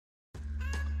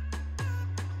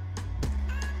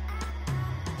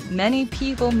Many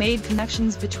people made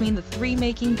connections between the three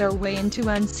making their way into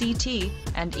NCT,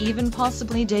 and even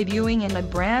possibly debuting in a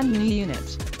brand new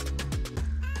unit.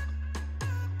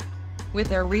 With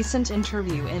their recent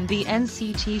interview in the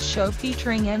NCT show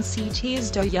featuring NCT's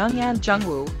Do-young and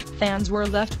Jungwoo, fans were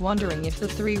left wondering if the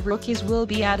three rookies will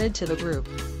be added to the group.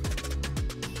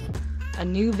 A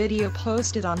new video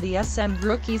posted on the SM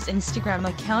Rookies Instagram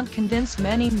account convinced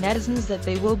many netizens that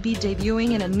they will be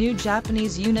debuting in a new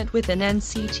Japanese unit within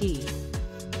NCT.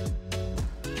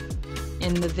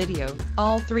 In the video,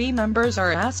 all three members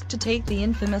are asked to take the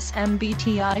infamous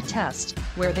MBTI test,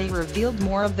 where they revealed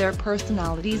more of their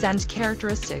personalities and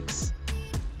characteristics.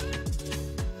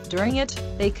 During it,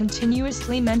 they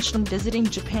continuously mentioned visiting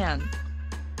Japan.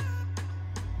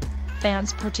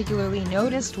 Fans particularly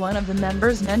noticed one of the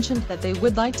members mentioned that they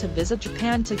would like to visit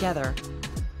Japan together.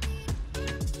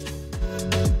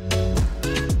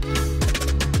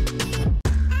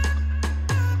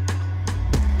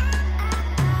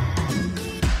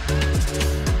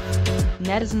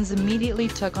 Netizens immediately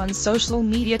took on social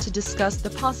media to discuss the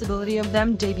possibility of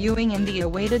them debuting in the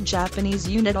awaited Japanese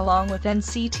unit along with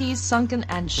NCT's Sunken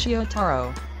and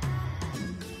Shiotaro.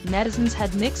 Netizens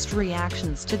had mixed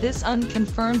reactions to this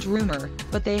unconfirmed rumor,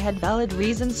 but they had valid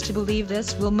reasons to believe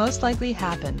this will most likely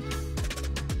happen.